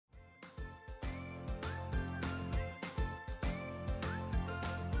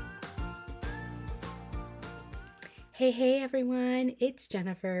Hey everyone, it's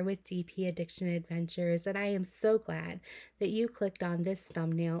Jennifer with DP Addiction Adventures, and I am so glad that you clicked on this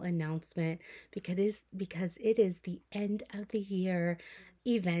thumbnail announcement because it is the end of the year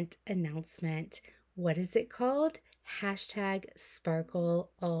event announcement. What is it called? Hashtag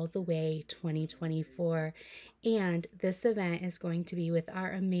Sparkle All the Way 2024. And this event is going to be with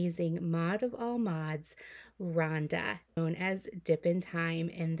our amazing mod of all mods, Rhonda, known as Dip in Time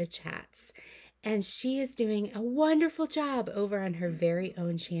in the chats. And she is doing a wonderful job over on her very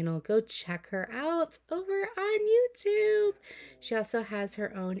own channel. Go check her out over on YouTube. She also has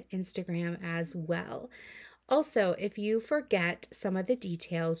her own Instagram as well. Also, if you forget some of the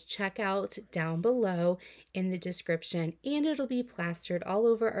details, check out down below in the description, and it'll be plastered all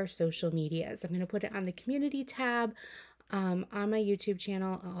over our social medias. I'm going to put it on the community tab on my YouTube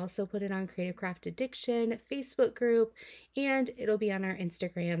channel. I'll also put it on Creative Craft Addiction Facebook group, and it'll be on our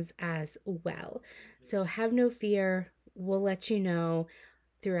Instagrams as well. So have no fear. We'll let you know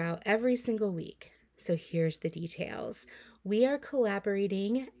throughout every single week. So here's the details. We are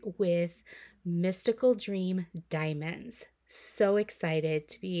collaborating with Mystical Dream Diamonds. So excited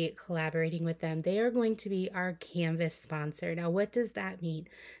to be collaborating with them. They are going to be our canvas sponsor. Now, what does that mean?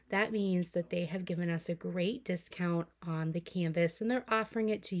 That means that they have given us a great discount on the canvas, and they're offering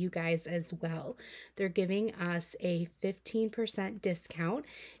it to you guys as well. They're giving us a 15% discount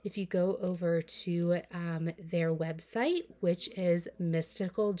if you go over to their website, which is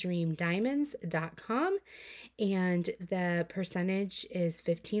mysticaldreamdiamonds.com. And the percentage is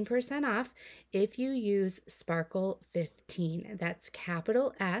 15% off if you use Sparkle 15. That's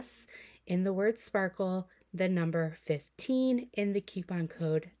capital S in the word sparkle, the number 15 in the coupon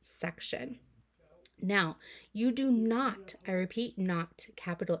code section. Now, you do not, I repeat, not,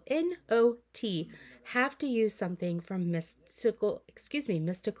 capital N-O-T, have to use something from Mystical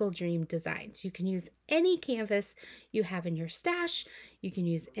Dream Designs. You can use any canvas you have in your stash. You can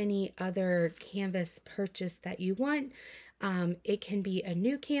use any other canvas purchase that you want. It can be a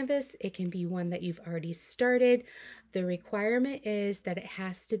new canvas. It can be one that you've already started. The requirement is that it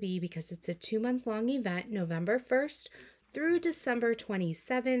has to be, because it's a 2-month-long event, November 1st through December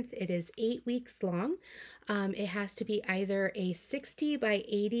 27th. It is 8 weeks long. It has to be either a 60 by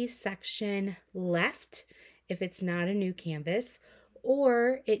 80 section left, if it's not a new canvas,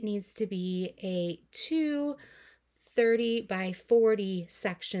 or it needs to be a 30 by 40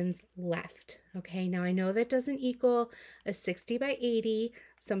 sections left. Okay, now I know that doesn't equal a 60 by 80.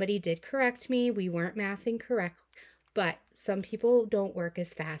 Somebody did correct me. We weren't mathing correct. But some people don't work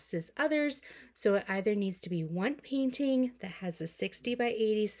as fast as others, so it either needs to be one painting that has a 60 by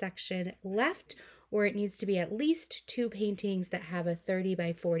 80 section left, or it needs to be at least 2 paintings that have a 30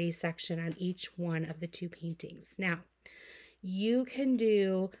 by 40 section on each one of the 2 paintings. Now, you can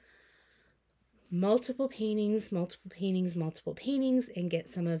do multiple paintings, and get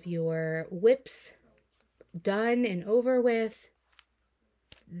some of your whips done and over with.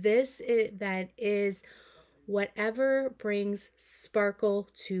 This event is whatever brings sparkle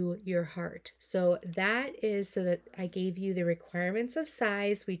to your heart. So that is so that I gave you the requirements of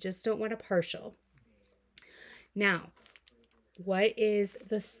size. We just don't want a partial. Now, what is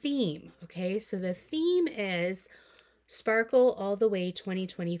the theme? Okay, so the theme is Sparkle All the Way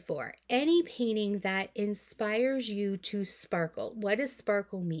 2024. Any painting that inspires you to sparkle. What does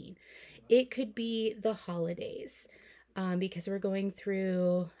sparkle mean? It could be the holidays, because we're going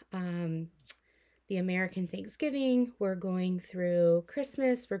through the American Thanksgiving, we're going through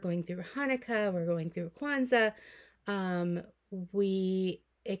Christmas, we're going through Hanukkah, we're going through Kwanzaa.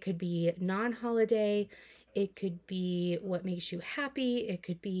 It could be non-holiday, it could be what makes you happy, it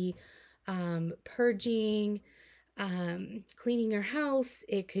could be purging, cleaning your house,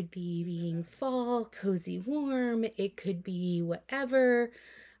 it could be being fall, cozy, warm, it could be whatever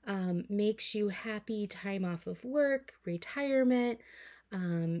makes you happy, time off of work, retirement.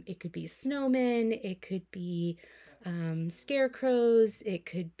 It could be snowmen, it could be scarecrows, it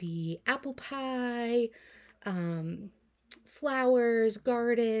could be apple pie, flowers,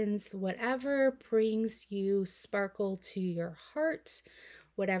 gardens, whatever brings you sparkle to your heart,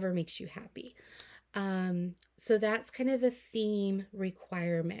 whatever makes you happy. So that's kind of the theme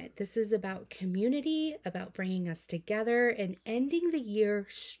requirement. This is about community, about bringing us together and ending the year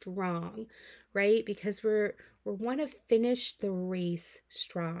strong, right? Because we want to finish the race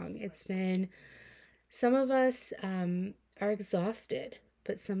strong. It's been, some of us are exhausted,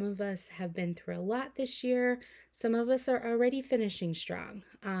 but some of us have been through a lot this year. Some of us are already finishing strong.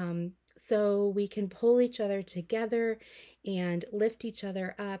 So we can pull each other together and lift each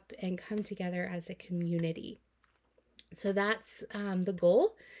other up and come together as a community. So that's the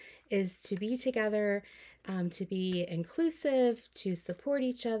goal, is to be together, to be inclusive, to support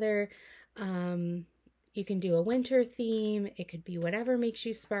each other. You can do a winter theme. It could be whatever makes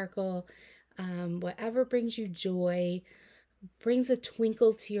you sparkle, whatever brings you joy, brings a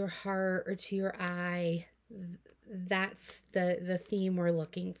twinkle to your heart or to your eye. That's the theme we're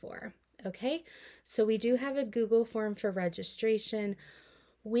looking for. Okay, so we do have a Google form for registration.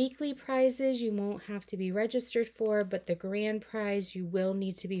 Weekly prizes you won't have to be registered for, but the grand prize you will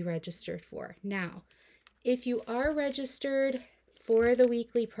need to be registered for. Now, if you are registered for the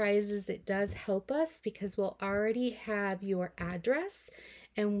weekly prizes, it does help us because we'll already have your address,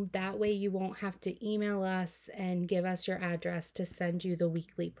 and that way you won't have to email us and give us your address to send you the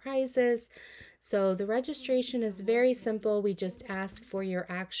weekly prizes. So the registration is very simple. We just ask for your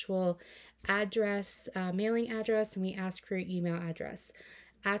actual address, mailing address, and we ask for your email address.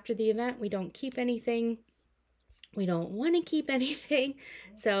 After the event, we don't keep anything. We don't want to keep anything,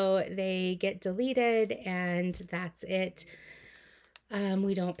 so they get deleted and that's it.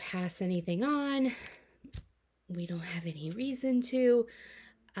 We don't pass anything on. We don't have any reason to.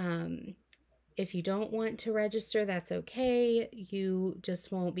 If you don't want to register, that's okay. You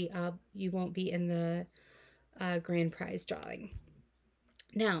just won't be up. You won't be in the grand prize drawing.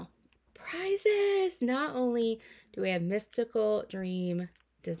 Now, prizes. Not only do we have mystical dream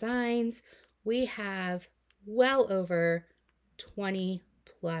designs, we have well over 20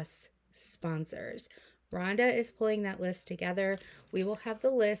 plus sponsors. Rhonda is pulling that list together. We will have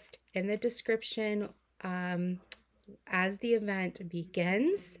the list in the description as the event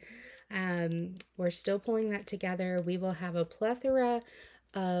begins. We're still pulling that together. We will have a plethora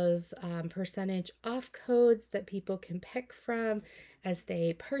of percentage off codes that people can pick from as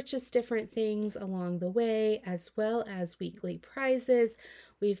they purchase different things along the way, as well as weekly prizes.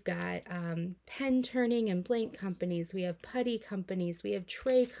 We've got pen turning and blank companies. We have putty companies. We have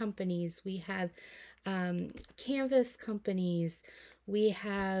tray companies. We have canvas companies. We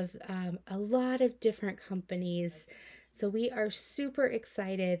have a lot of different companies. So we are super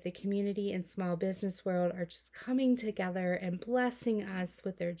excited. The community and small business world are just coming together and blessing us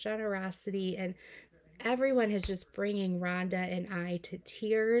with their generosity. And everyone is just bringing Rhonda and I to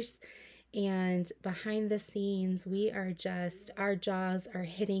tears. And behind the scenes, we are just, our jaws are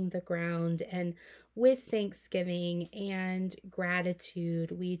hitting the ground. And with Thanksgiving and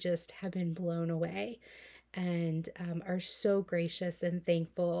gratitude, we just have been blown away and are so gracious and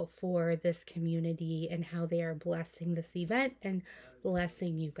thankful for this community and how they are blessing this event and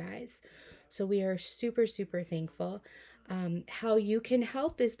blessing you guys. So we are super, super thankful. How you can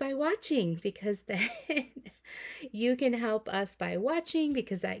help is by watching, because then you can help us by watching,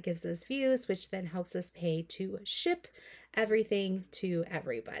 because that gives us views, which then helps us pay to ship everything to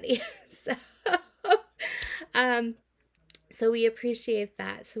everybody. So we appreciate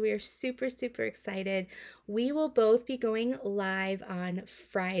that. So we are super, super excited. We will both be going live on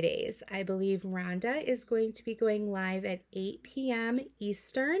Fridays. I believe Rhonda is going to be going live at 8 p.m.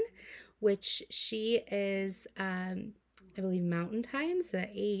 Eastern, which she is, I believe, Mountain Time. So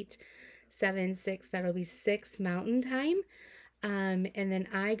 8, 7, 6, that'll be 6 Mountain Time. And then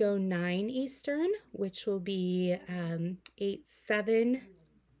I go 9 Eastern, which will be 8, 7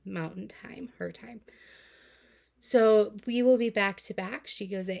 Mountain Time, her time. So we will be back to back. She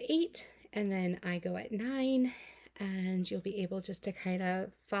goes at 8 and then I go at 9, and you'll be able just to kind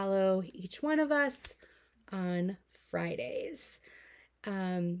of follow each one of us on Fridays.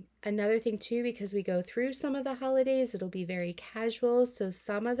 Another thing too, because we go through some of the holidays, it'll be very casual. So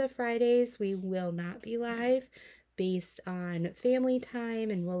some of the Fridays we will not be live based on family time,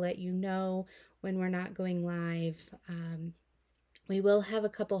 and we'll let you know when we're not going live. We will have a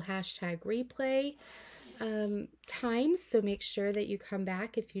couple hashtag replay times, so make sure that you come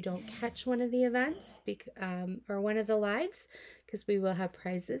back if you don't catch one of the events or one of the lives, because we will have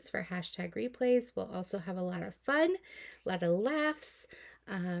prizes for hashtag replays. We'll also have a lot of fun, a lot of laughs,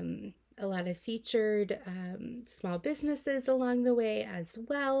 a lot of featured small businesses along the way as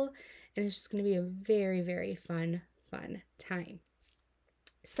well, and it's just going to be a very, very fun time.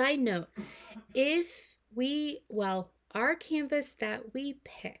 Side note, our canvas that we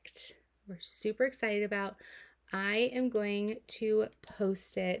picked, we're super excited about. I am going to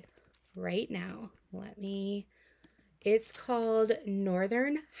post it right now. It's called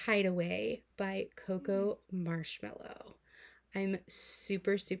Northern Hideaway by Coco Marshmallow. I'm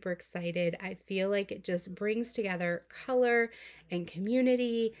super, super excited. I feel like it just brings together color and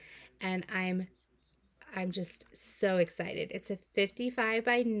community, and I'm just so excited. It's a 55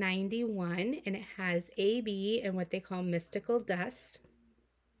 by 91, and it has AB and what they call mystical dust.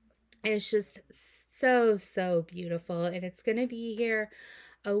 And it's just so, so beautiful. And it's going to be here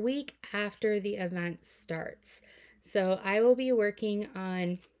a week after the event starts. So I will be working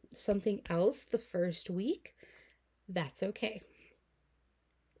on something else the first week. That's okay,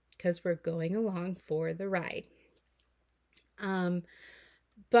 because we're going along for the ride.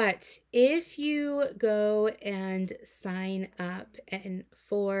 But if you go and sign up and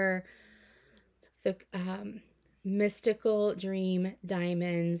for the Mystical Dream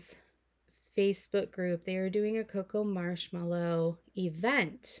Diamonds Facebook group, they are doing a Cocoa Marshmallow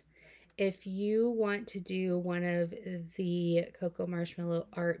event. If you want to do one of the Cocoa Marshmallow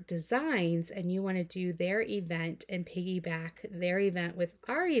art designs and you want to do their event and piggyback their event with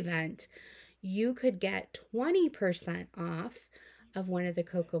our event, you could get 20% off of one of the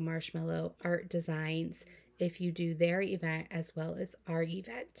Cocoa Marshmallow art designs if you do their event as well as our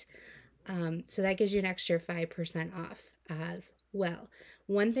event. So that gives you an extra 5% off as well.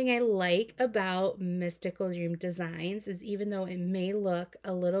 One thing I like about Mystical Dream Designs is even though it may look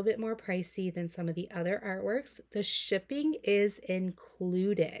a little bit more pricey than some of the other artworks, the shipping is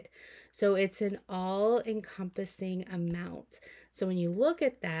included. So it's an all-encompassing amount. So when you look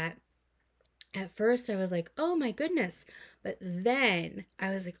at that, at first I was like, oh my goodness. But then I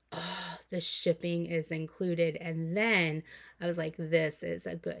was like, oh, the shipping is included. And then I was like, this is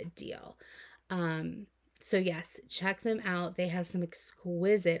a good deal. So yes, check them out. They have some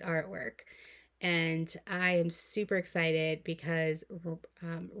exquisite artwork. And I am super excited because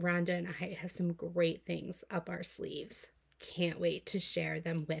Rhonda and I have some great things up our sleeves. Can't wait to share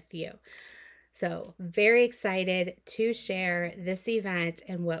them with you. So very excited to share this event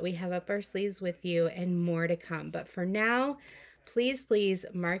and what we have up our sleeves with you and more to come. But for now, please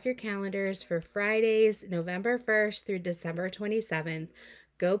mark your calendars for Fridays, November 1st through December 27th.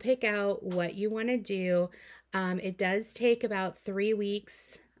 Go pick out what you want to do. It does take about 3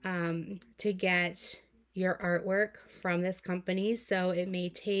 weeks to get your artwork from this company. So it may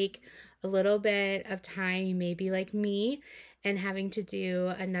take a little bit of time. You may be like me and having to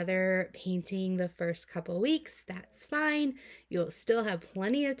do another painting the first couple weeks. That's fine. You'll still have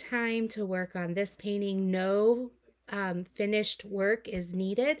plenty of time to work on this painting. No finished work is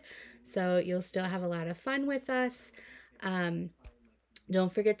needed. So you'll still have a lot of fun with us.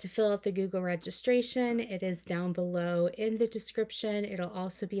 Don't forget to fill out the Google registration. It is down below in the description. It'll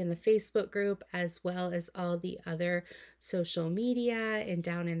also be in the Facebook group as well as all the other social media and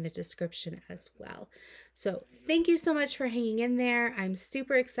down in the description as well. So thank you so much for hanging in there. I'm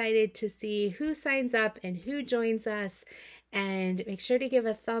super excited to see who signs up and who joins us. And make sure to give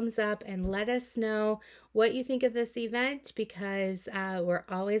a thumbs up and let us know what you think of this event because we're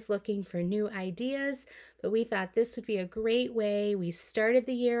always looking for new ideas. But we thought this would be a great way. We started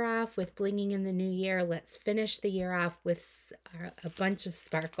the year off with blinging in the new year. Let's finish the year off with a bunch of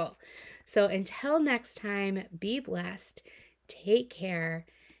sparkle. So until next time, be blessed, take care,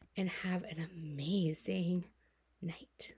 and have an amazing night.